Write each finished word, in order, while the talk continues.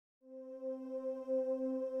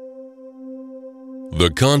The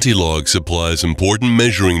CONTILOG supplies important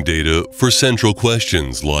measuring data for central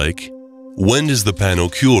questions like: when does the panel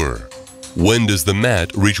cure? When does the mat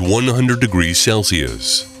reach 100 degrees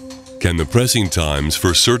Celsius? Can the pressing times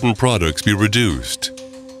for certain products be reduced?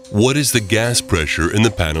 What is the gas pressure in the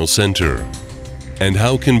panel center? And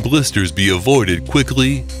how can blisters be avoided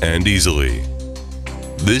quickly and easily?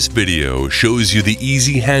 This video shows you the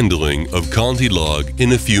easy handling of CONTILOG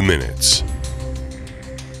in a few minutes.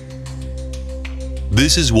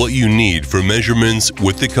 This is what you need for measurements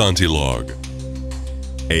with the CONTILOG.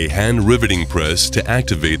 A hand riveting press to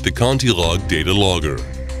activate the CONTILOG data logger.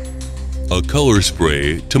 A color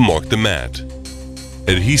spray to mark the mat.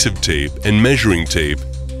 Adhesive tape and measuring tape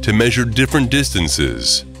to measure different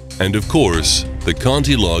distances. And of course, the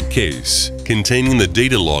CONTILOG case containing the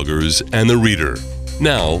data loggers and the reader.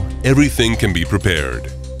 Now, everything can be prepared.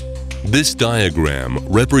 This diagram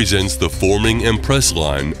represents the forming and press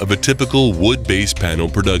line of a typical wood-based panel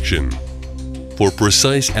production. For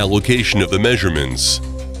precise allocation of the measurements,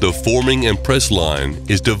 the forming and press line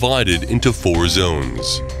is divided into 4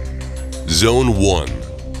 zones. Zone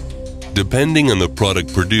 1. Depending on the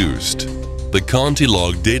product produced, the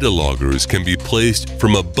CONTILOG data loggers can be placed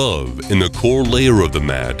from above in the core layer of the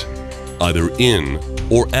mat, either in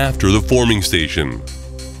or after the forming station.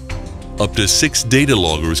 Up to 6 data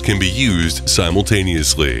loggers can be used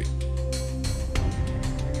simultaneously.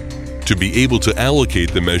 To be able to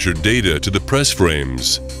allocate the measured data to the press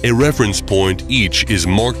frames, a reference point each is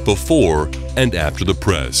marked before and after the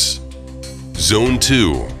press. Zone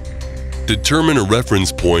 2. Determine a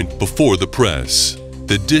reference point before the press,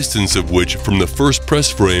 the distance of which from the first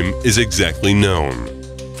press frame is exactly known.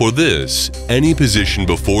 For this, any position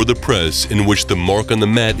before the press in which the mark on the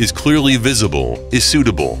mat is clearly visible is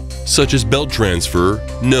suitable, such as belt transfer,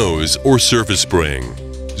 nose, or surface spraying.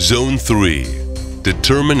 Zone 3.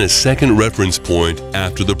 Determine a second reference point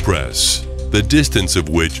after the press, the distance of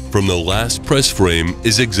which from the last press frame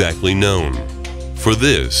is exactly known. For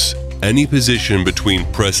this, any position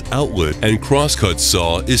between press outlet and crosscut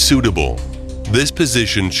saw is suitable. This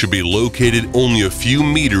position should be located only a few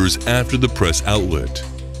meters after the press outlet.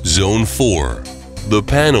 Zone 4. The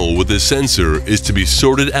panel with the sensor is to be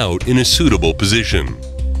sorted out in a suitable position.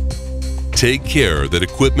 Take care that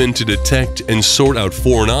equipment to detect and sort out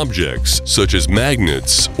foreign objects, such as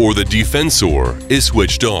magnets or the defensor, is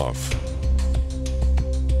switched off.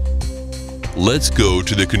 Let's go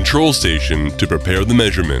to the control station to prepare the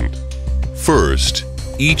measurement. First,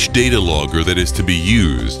 each data logger that is to be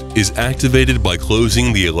used is activated by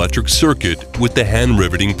closing the electric circuit with the hand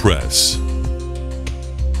riveting press.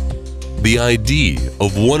 The ID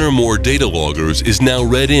of one or more data loggers is now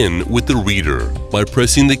read in with the reader by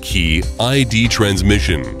pressing the key ID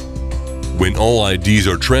Transmission. When all IDs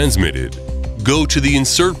are transmitted, go to the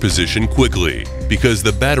insert position quickly because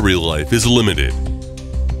the battery life is limited.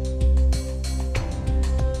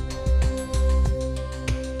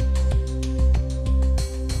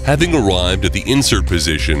 Having arrived at the insert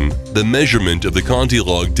position, the measurement of the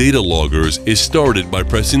CONTILOG data loggers is started by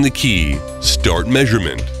pressing the key Start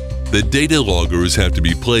Measurement. The data loggers have to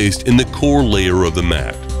be placed in the core layer of the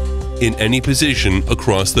mat, in any position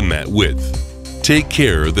across the mat width. Take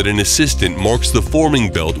care that an assistant marks the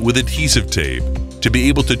forming belt with adhesive tape to be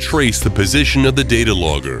able to trace the position of the data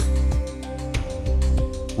logger.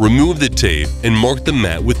 Remove the tape and mark the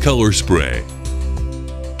mat with color spray.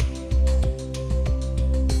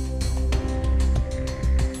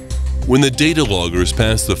 When the data loggers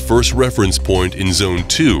pass the first reference point in Zone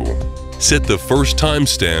 2, set the first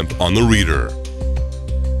timestamp on the reader.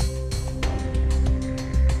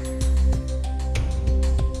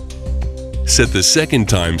 Set the second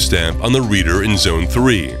timestamp on the reader in Zone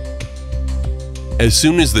 3. As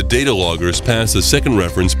soon as the data loggers pass the second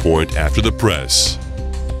reference point after the press.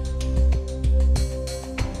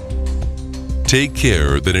 Take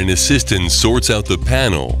care that an assistant sorts out the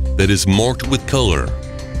panel that is marked with color.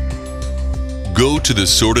 Go to the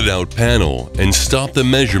sorted out panel and stop the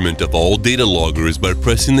measurement of all data loggers by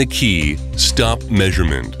pressing the key Stop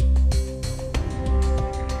Measurement.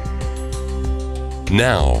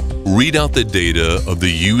 Now, read out the data of the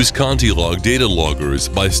used CONTILOG data loggers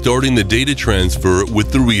by starting the data transfer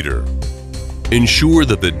with the reader. Ensure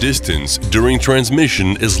that the distance during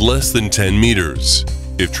transmission is less than 10 meters.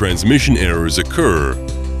 If transmission errors occur,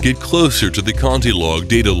 get closer to the CONTILOG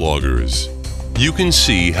data loggers. You can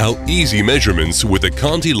see how easy measurements with a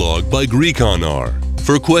CONTILOG by GreCon are.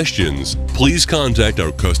 For questions, please contact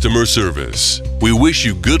our customer service. We wish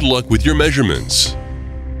you good luck with your measurements.